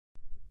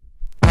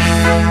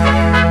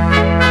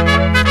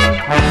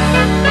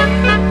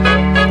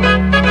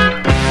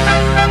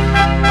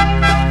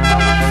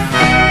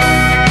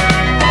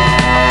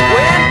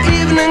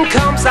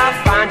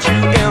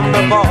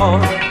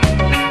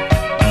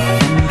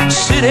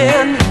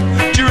sitting,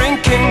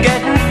 drinking,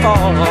 getting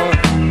full.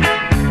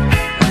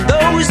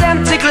 Those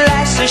empty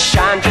glasses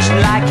shine just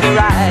like your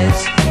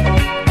eyes,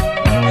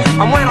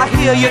 and when I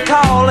hear you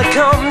call, it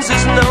comes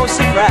as no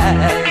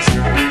surprise.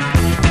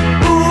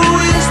 Ooh,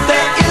 is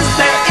there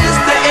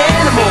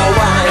any more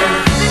wine?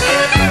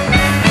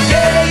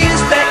 Yeah,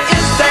 is there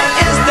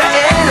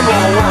any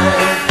more wine?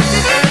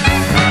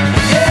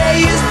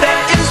 Yeah, is there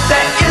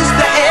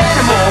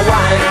any more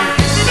wine?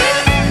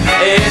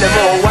 Any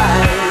more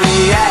wine?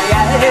 Yeah,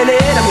 any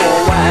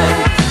more wine?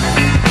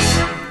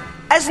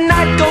 As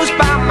night goes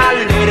by, my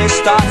lady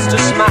starts to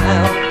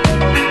smile.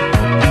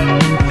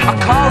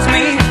 Calls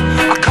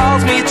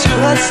me to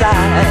her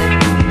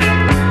side.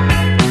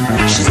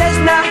 She says,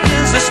 now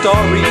here's the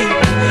story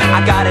I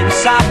got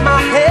inside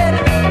my head.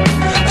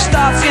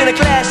 Starts in a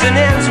class and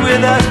ends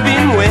with us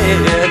being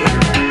wed.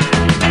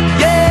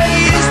 Yeah,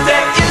 is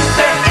there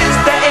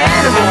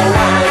any more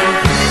wine?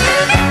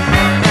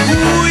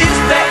 Ooh, is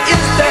there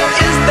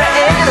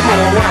any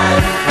more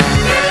wine?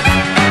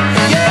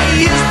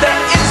 Yeah, is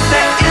there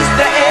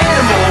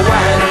any more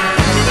wine?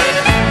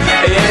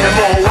 Any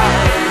more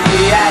wine?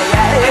 Yeah,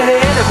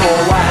 any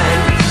more wine?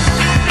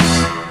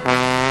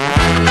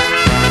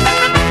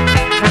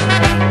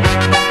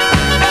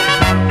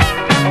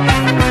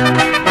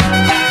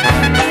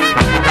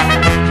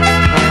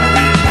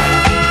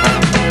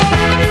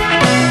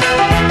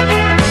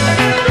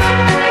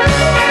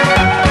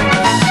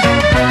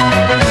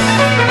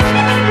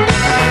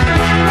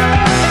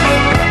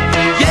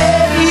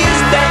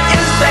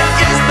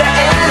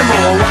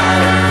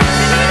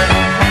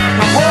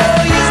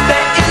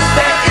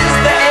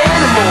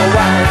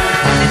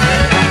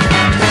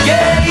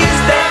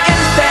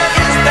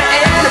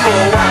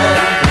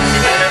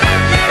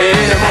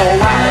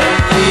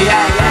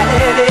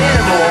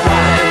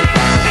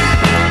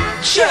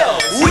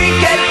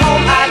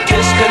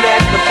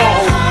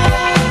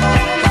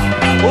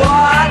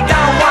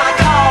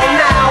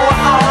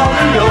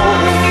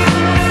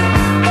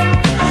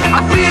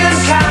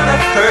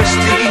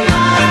 Thirsty,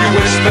 you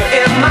whisper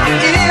in